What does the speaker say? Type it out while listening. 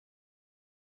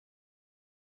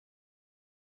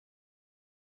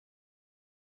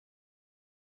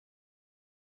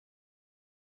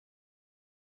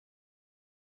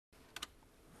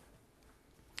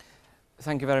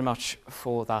Thank you very much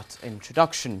for that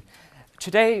introduction.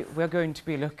 Today we're going to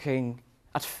be looking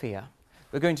at fear.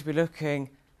 We're going to be looking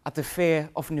at the fear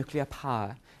of nuclear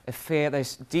power, a fear that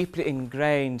is deeply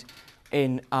ingrained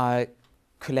in our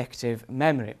collective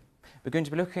memory. We're going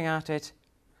to be looking at it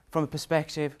from a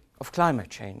perspective of climate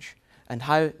change and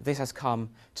how this has come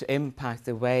to impact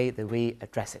the way that we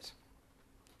address it.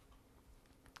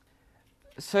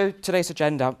 So today's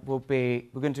agenda will be,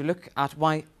 we're going to look at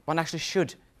why one actually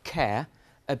should care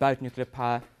about nuclear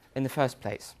power in the first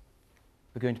place.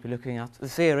 We're going to be looking at the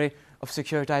theory of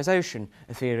securitization,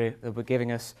 a theory that will be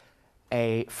giving us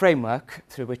a framework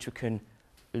through which we can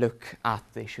look at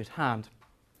the issue at hand.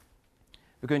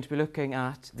 We're going to be looking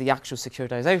at the actual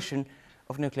securitization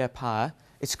of nuclear power,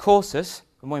 its causes,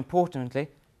 but more importantly,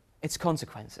 its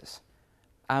consequences.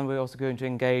 And we're also going to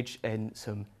engage in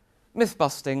some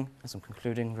myth-busting and some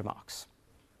concluding remarks.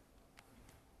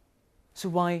 So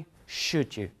why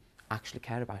should you actually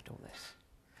care about all this?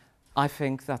 I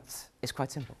think that is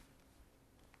quite simple.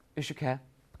 You should care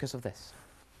because of this.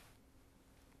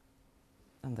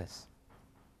 And this.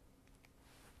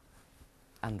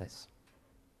 And this.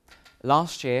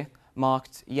 Last year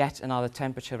marked yet another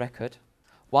temperature record,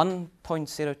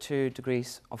 1.02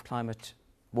 degrees of climate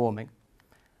warming,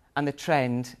 and the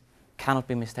trend cannot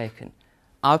be mistaken.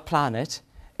 Our planet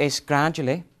is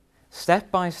gradually, step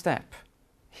by step,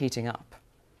 heating up.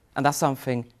 And that's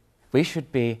something we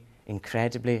should be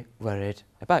incredibly worried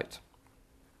about.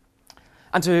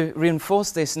 And to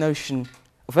reinforce this notion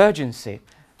of urgency,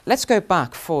 let's go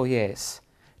back 4 years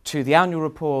to the annual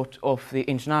report of the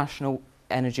International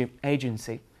Energy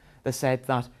Agency that said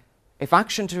that if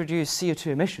action to reduce CO2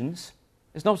 emissions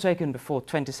is not taken before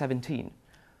 2017,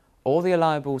 all the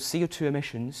allowable CO2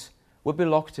 emissions would be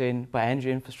locked in by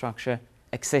energy infrastructure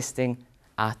existing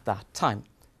at that time.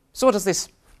 So what does this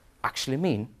actually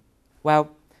mean?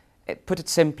 Well, put it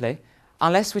simply,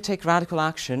 unless we take radical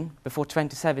action before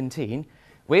 2017,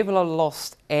 we will have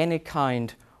lost any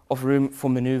kind of room for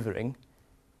manoeuvring.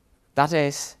 That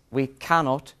is, we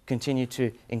cannot continue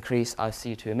to increase our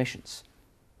CO2 emissions.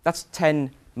 That's 10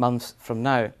 months from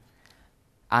now,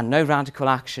 and no radical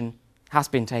action has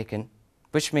been taken,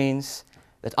 which means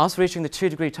that us reaching the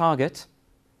 2-degree target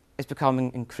is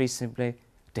becoming increasingly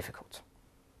difficult.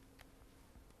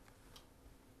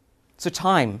 So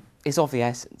time is of the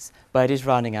essence, but it is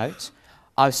running out.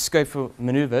 Our scope for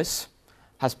manoeuvres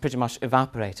has pretty much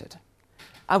evaporated.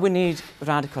 And we need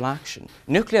radical action.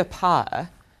 Nuclear power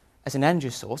as an energy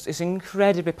source is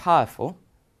incredibly powerful.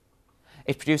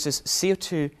 It produces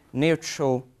CO2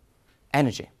 neutral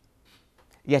energy.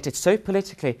 Yet it's so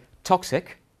politically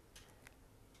toxic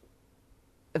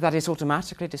that it's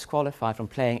automatically disqualified from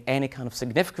playing any kind of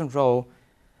significant role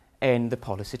in the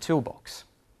policy toolbox.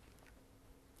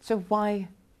 So why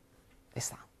is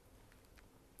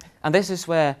that? And this is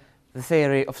where the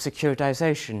theory of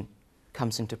securitization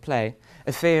comes into play,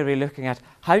 a theory looking at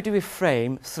how do we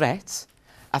frame threats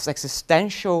as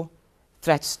existential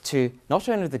threats to not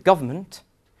only the government,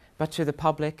 but to the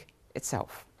public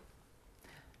itself.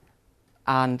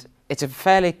 And it's a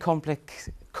fairly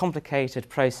complicated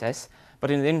process,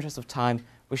 but in the interest of time,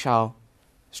 we shall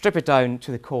strip it down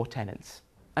to the core tenets.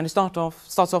 And it starts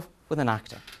off with an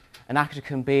actor. An actor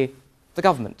can be the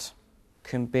government,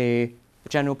 can be the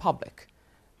general public,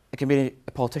 it can be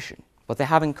a politician. What they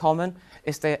have in common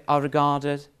is they are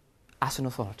regarded as an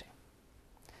authority.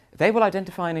 They will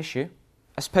identify an issue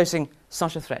as posing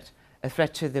such a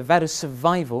threat to the very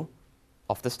survival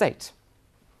of the state.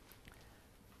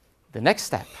 The next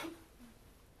step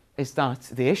is that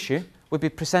the issue would be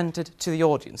presented to the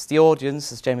audience. The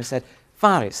audience, as Jamie said,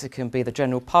 varies. It can be the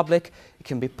general public, it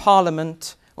can be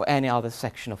Parliament, or any other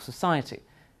section of society.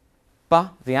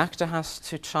 But the actor has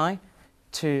to try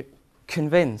to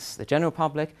convince the general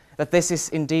public that this is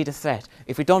indeed a threat.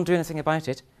 If we don't do anything about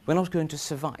it, we're not going to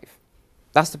survive.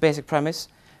 That's the basic premise,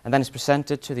 and then it's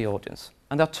presented to the audience.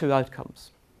 And there are two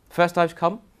outcomes. The first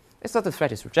outcome is that the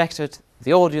threat is rejected.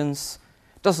 The audience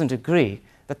doesn't agree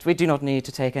that we do not need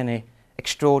to take any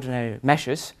extraordinary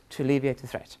measures to alleviate the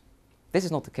threat. This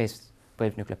is not the case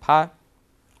with nuclear power,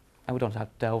 and we don't have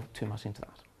to delve too much into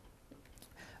that.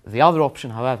 The other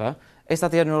option, however, is that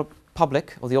the general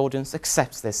public or the audience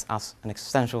accepts this as an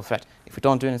existential threat. If we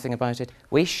don't do anything about it,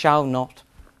 we shall not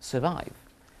survive.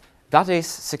 That is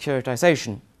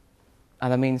securitization,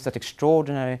 and that means that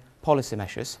extraordinary policy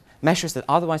measures that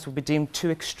otherwise would be deemed too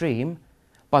extreme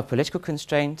by political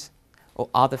constraints or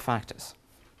other factors.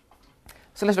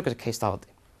 So let's look at a case study.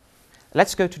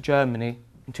 Let's go to Germany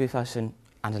in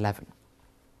 2011.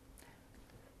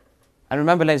 And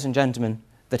remember, ladies and gentlemen,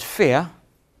 that fear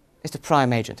is the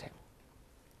prime agent here.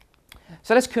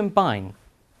 So let's combine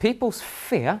people's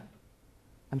fear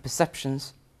and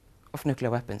perceptions of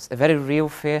nuclear weapons, a very real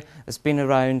fear that's been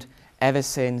around ever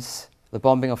since the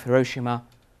bombing of Hiroshima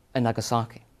and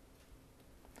Nagasaki.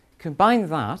 Combine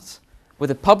that with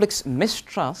the public's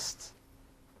mistrust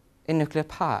in nuclear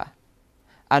power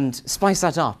and spice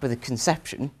that up with the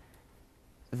conception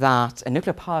that a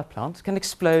nuclear power plant can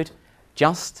explode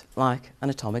just like an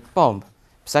atomic bomb,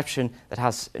 perception that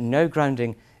has no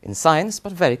grounding in science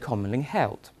but very commonly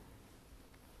held.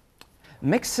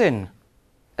 Mix in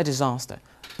a disaster,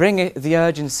 bring the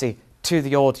urgency to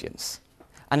the audience,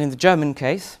 and in the German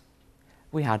case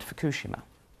we had Fukushima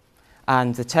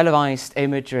and the televised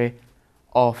imagery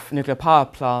of nuclear power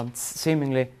plants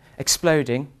seemingly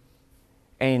exploding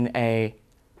in a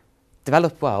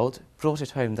developed world brought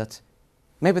it home that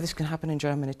maybe this can happen in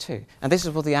Germany too. And this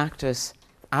is what the actors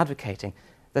are advocating,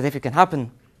 that if it can happen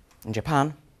in Japan,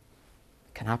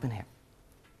 it can happen here.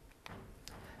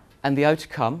 And the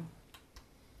outcome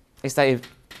is that it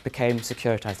became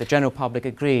securitized. The general public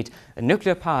agreed that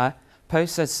nuclear power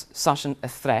poses such a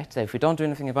threat that if we don't do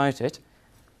anything about it,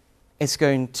 it's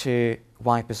going to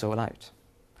wipe us all out.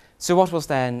 So what was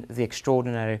then the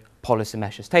extraordinary policy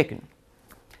measures taken?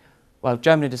 Well,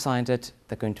 Germany decided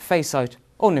they're going to phase out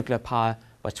all nuclear power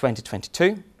by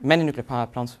 2022. Many nuclear power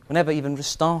plants were never even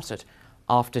restarted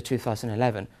after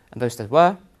 2011, and those that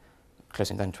were,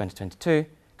 closing down in 2022,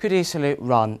 could easily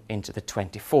run into the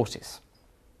 2040s.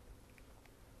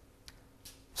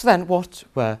 So then, what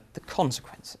were the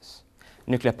consequences?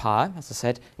 Nuclear power, as I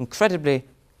said, incredibly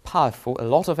powerful, a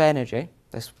lot of energy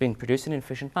that's been produced in an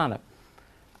efficient manner.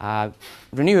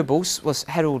 Renewables was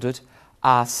heralded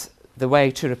as the way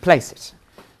to replace it.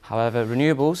 However,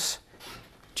 renewables,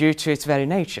 due to its very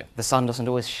nature, the sun doesn't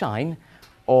always shine,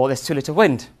 or there's too little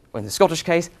wind, or in the Scottish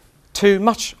case, too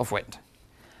much of wind.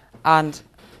 And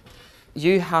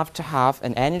you have to have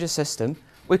an energy system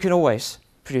where you can always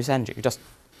produce energy. You just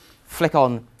flick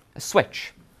on a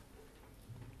switch.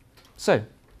 So,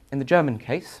 in the German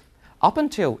case, up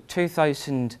until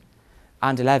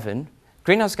 2011,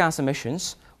 greenhouse gas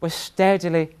emissions were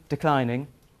steadily declining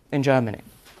in Germany.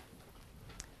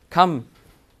 Come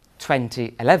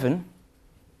 2011,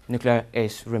 nuclear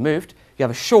is removed, you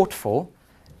have a shortfall.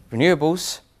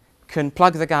 Renewables can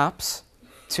plug the gaps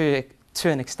to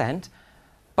an extent,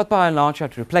 but by and large you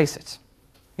have to replace it.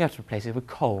 You have to replace it with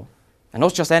coal. And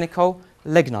not just any coal,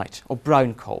 lignite or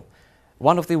brown coal,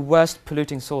 one of the worst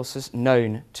polluting sources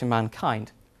known to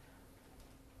mankind.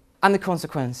 And the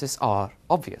consequences are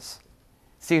obvious.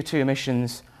 CO2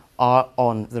 emissions are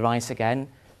on the rise again.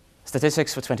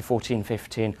 Statistics for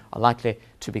 2014-15 are likely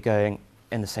to be going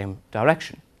in the same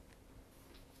direction.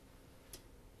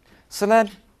 So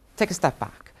let's take a step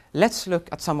back. Let's look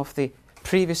at some of the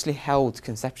previously held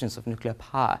conceptions of nuclear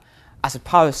power as a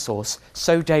power source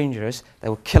so dangerous they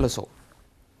will kill us all.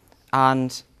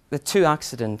 And the two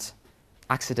accidents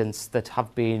that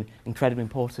have been incredibly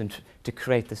important to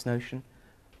create this notion.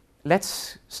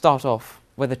 Let's start off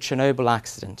with the Chernobyl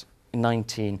accident in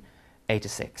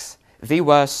 1986, the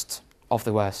worst of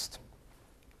the worst.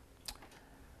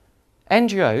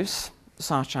 NGOs,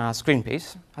 such as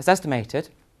Greenpeace, has estimated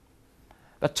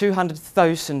that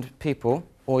 200,000 people,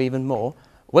 or even more,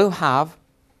 will have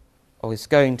or is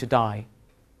going to die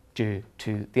due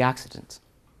to the accident.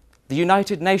 The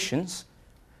United Nations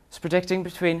is predicting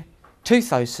between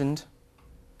 2,000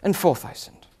 and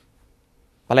 4,000.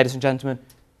 But ladies and gentlemen,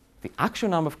 the actual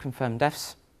number of confirmed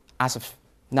deaths as of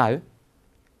now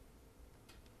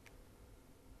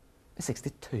is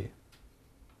 62.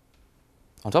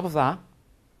 On top of that,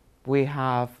 we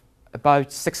have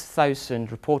about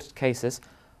 6,000 reported cases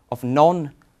of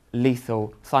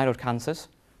non-lethal thyroid cancers,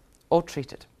 all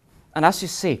treated. And as you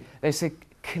see, there's a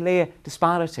clear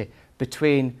disparity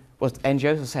between what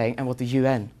NGOs are saying and what the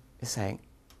UN is saying.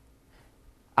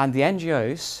 And the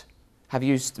NGOs have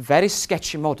used very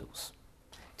sketchy models.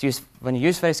 When you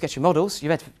use very sketchy models, you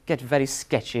get very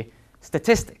sketchy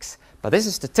statistics. But this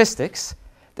is statistics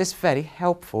that's very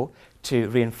helpful to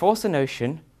reinforce the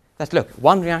notion that, look,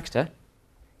 one reactor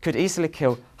could easily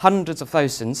kill hundreds of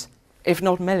thousands, if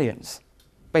not millions.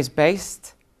 But it's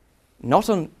based not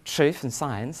on truth and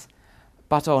science,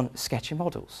 but on sketchy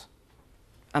models.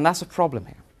 And that's a problem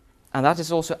here. And that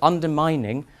is also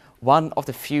undermining one of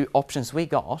the few options we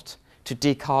got to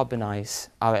decarbonize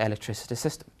our electricity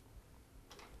system.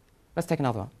 Let's take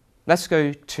another one. Let's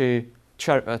go to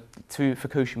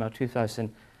Fukushima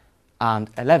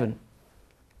 2011.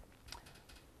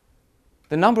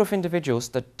 The number of individuals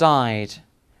that died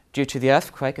due to the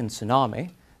earthquake and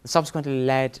tsunami that subsequently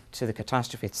led to the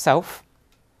catastrophe itself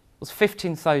was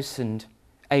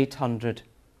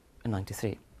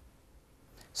 15,893.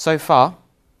 So far,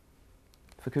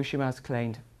 Fukushima has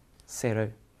claimed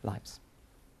 0 lives.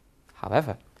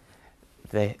 However,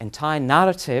 the entire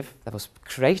narrative that was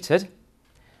created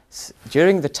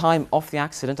during the time of the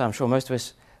accident, I'm sure most of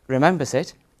us remembers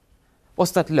it,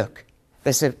 was that, look,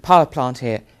 there's a power plant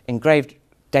here in grave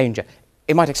danger.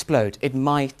 It might explode. It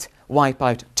might wipe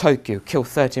out Tokyo, kill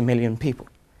 30 million people.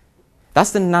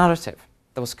 That's the narrative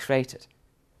that was created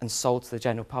and sold to the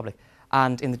general public.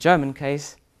 And in the German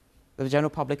case, the general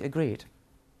public agreed.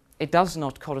 It does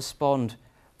not correspond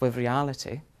with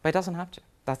reality, but it doesn't have to.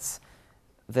 That's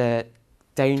the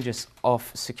dangers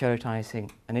of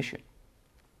securitizing an issue.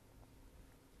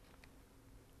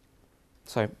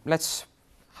 So let's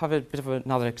have a bit of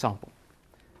another example.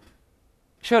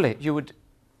 Surely you would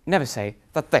never say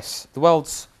that this, one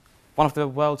of the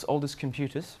world's oldest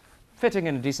computers, fitting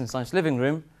in a decent-sized living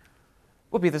room,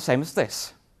 would be the same as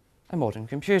this, a modern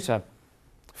computer.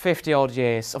 50-odd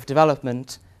years of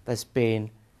development that's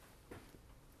been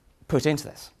put into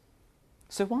this.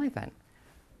 So why then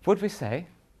would we say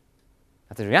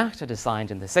that the reactor designed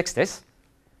in the 60s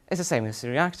is the same as the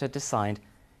reactor designed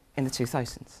in the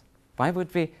 2000s? Why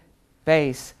would we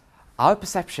base our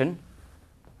perception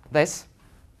this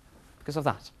because of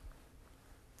that?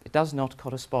 It does not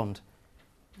correspond.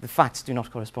 The facts do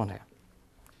not correspond here.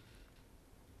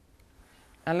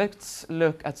 And let's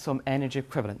look at some energy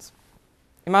equivalents.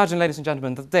 Imagine, ladies and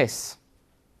gentlemen, that this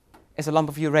is a lump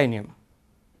of uranium.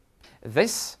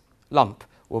 This lump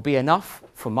will be enough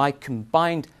for my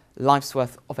combined life's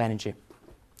worth of energy.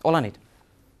 All I need.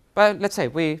 But let's say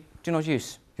we do not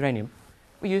use uranium.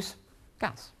 We use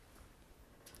gas.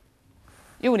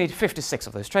 You will need 56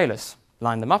 of those trailers.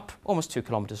 Line them up, almost 2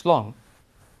 kilometers long.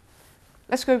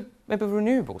 Let's go maybe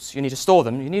renewables. You need to store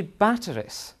them. You need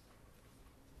batteries.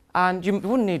 And you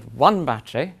wouldn't need one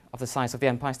battery of the size of the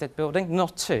Empire State Building,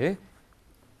 not 2,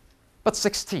 but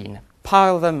 16.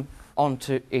 Pile them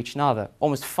onto each other,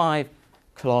 almost 5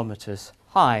 kilometers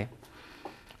high.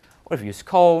 Or if you use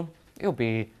coal, it'll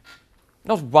be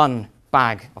not one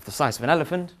bag of the size of an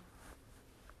elephant,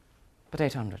 but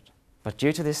 800. But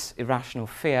due to this irrational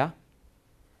fear,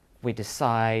 we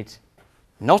decide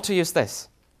not to use this,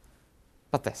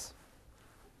 but this.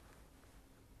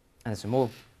 And there's a more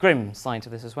grim side to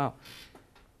this as well.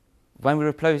 When we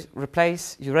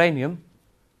replace uranium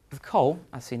with coal,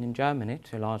 as seen in Germany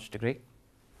to a large degree,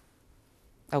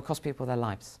 that will cost people their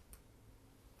lives.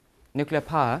 Nuclear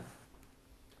power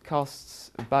costs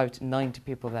about 90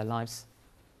 people their lives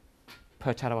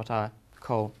per terawatt hour,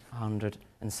 coal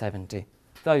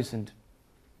 170,000.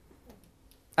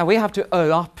 And we have to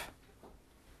owe up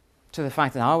to the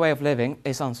fact that our way of living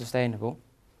is unsustainable.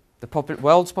 The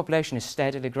world's population is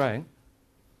steadily growing.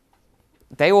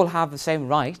 They all have the same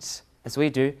rights as we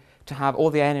do to have all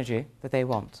the energy that they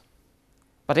want.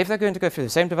 But if they're going to go through the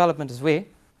same development as we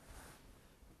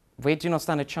do not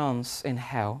stand a chance in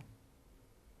hell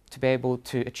to be able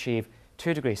to achieve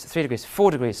 2 degrees, 3 degrees,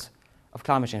 4 degrees of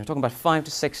climate change. We're talking about 5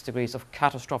 to 6 degrees of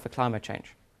catastrophic climate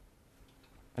change.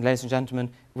 And ladies and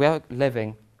gentlemen, we are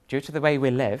living, due to the way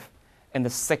we live, in the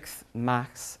 6th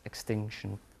mass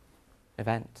extinction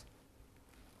event.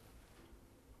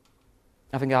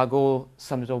 I think Al Gore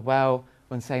summed it up well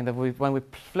when saying that when we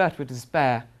flirt with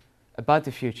despair about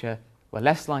the future, we're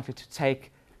less likely to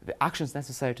take the actions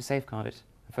necessary to safeguard it,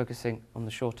 focusing on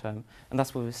the short term. And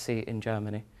that's what we see in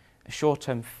Germany. A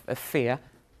short-term fear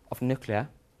of nuclear,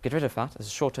 get rid of that as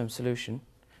a short-term solution.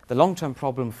 The long-term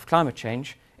problem of climate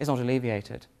change is not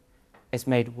alleviated. It's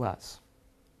made worse.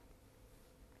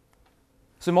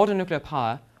 So modern nuclear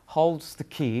power holds the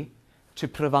key to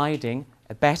providing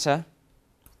a better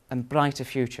and brighter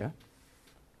future.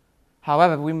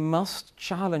 However, we must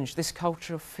challenge this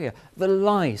culture of fear, the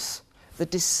lies, the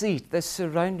deceit that's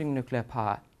surrounding nuclear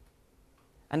power.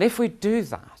 And if we do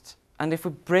that, and if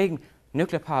we bring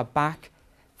nuclear power back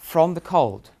from the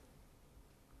cold,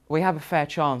 we have a fair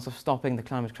chance of stopping the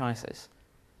climate crisis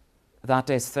that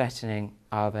is threatening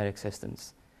our very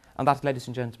existence. And that, ladies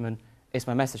and gentlemen, is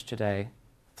my message today.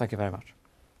 Thank you very much.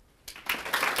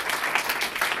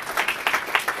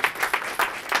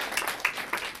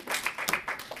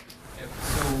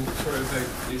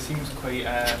 It seems quite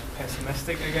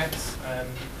pessimistic, I guess.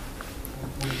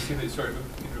 When you say that sort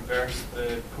of we reverse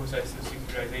the process of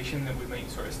securitization, that we might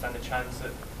sort of stand a chance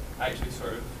at actually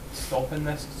sort of stopping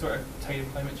this sort of tide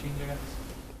of climate change, I guess?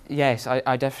 Yes,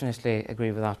 I definitely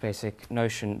agree with that basic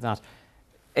notion that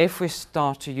if we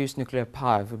start to use nuclear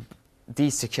power,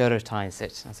 desecuritize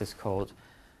it, as it's called,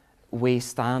 we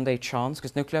stand a chance,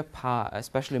 because nuclear power,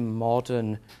 especially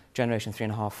modern generation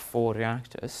 3.5, 4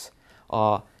 reactors,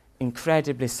 are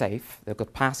incredibly safe. They've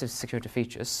got passive security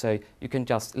features, so you can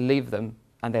just leave them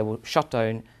and they will shut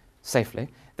down safely.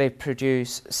 They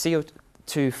produce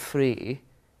CO2-free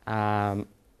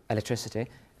electricity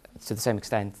to the same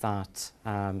extent that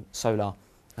solar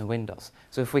and wind does.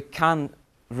 So if we can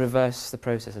reverse the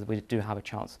processes, we do have a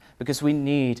chance, because we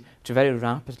need to very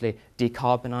rapidly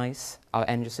decarbonise our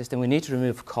energy system. We need to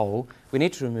remove coal, we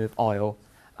need to remove oil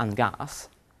and gas,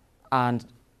 and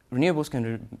renewables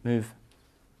can remove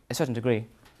a certain degree,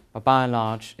 but by and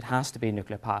large it has to be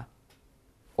nuclear power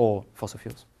or fossil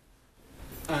fuels.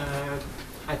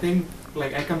 I think,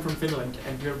 like, I come from Finland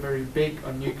and you're very big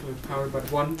on nuclear power, but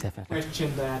one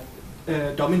question that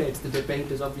dominates the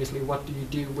debate is obviously what do you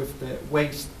do with the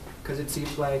waste, because it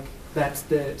seems like that's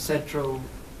the central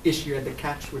issue and the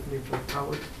catch with nuclear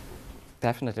power.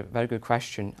 Definitely, very good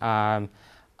question.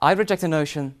 I reject the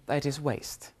notion that it is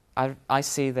waste. I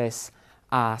see this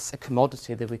as a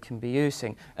commodity that we can be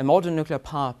using. A modern nuclear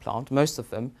power plant, most of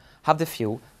them, have the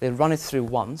fuel, they run it through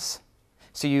once,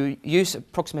 so you use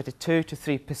approximately 2 to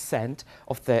 3%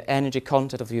 of the energy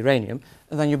content of the uranium,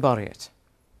 and then you bury it.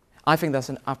 I think that's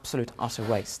an absolute utter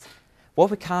waste. What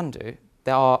we can do,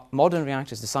 there are modern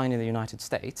reactors designed in the United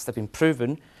States that have been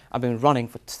proven and been running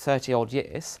for 30 odd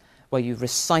years, where you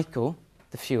recycle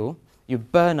the fuel, you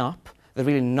burn up the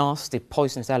really nasty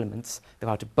poisonous elements they've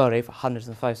had to bury for hundreds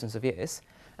and thousands of years.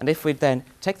 And if we then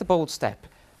take the bold step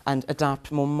and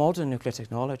adapt more modern nuclear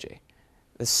technology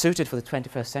that's suited for the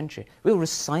 21st century, we'll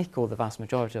recycle the vast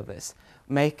majority of this,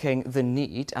 making the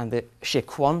need and the sheer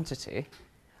quantity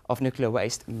of nuclear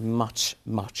waste much,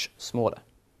 much smaller.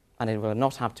 And it will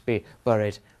not have to be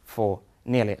buried for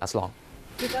nearly as long.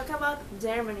 We talk about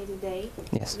Germany today.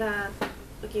 Yes. That,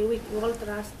 okay, we all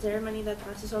trust Germany that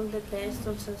passes all the tests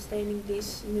of sustaining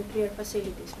these nuclear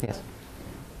facilities. Yes.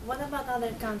 What about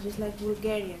other countries like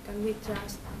Bulgaria? Can we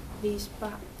trust these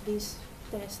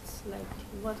tests? Like,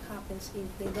 what happens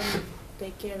if they don't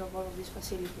take care of all of these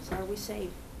facilities? Are we safe?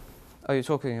 Are you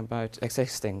talking about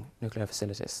existing nuclear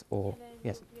facilities? Or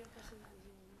yes.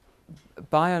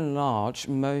 By and large,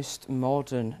 most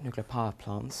modern nuclear power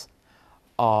plants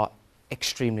are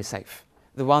extremely safe.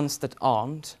 The ones that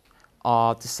aren't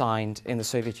are designed in the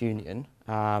Soviet Union,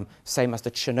 same as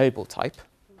the Chernobyl type.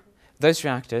 Those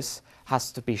reactors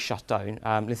has to be shut down.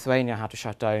 Lithuania had to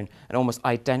shut down an almost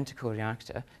identical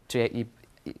reactor to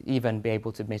even be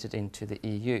able to admit it into the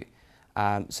EU.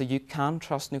 So you can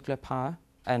trust nuclear power,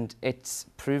 and it's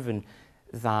proven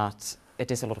that it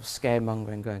is a lot of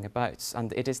scaremongering going about,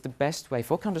 and it is the best way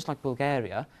for countries like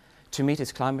Bulgaria to meet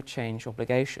its climate change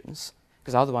obligations,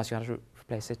 because otherwise you have to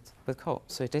replace it with coal.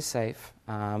 So it is safe,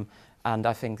 and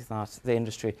I think that the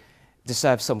industry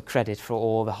deserves some credit for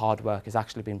all the hard work that's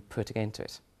actually been put into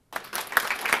it.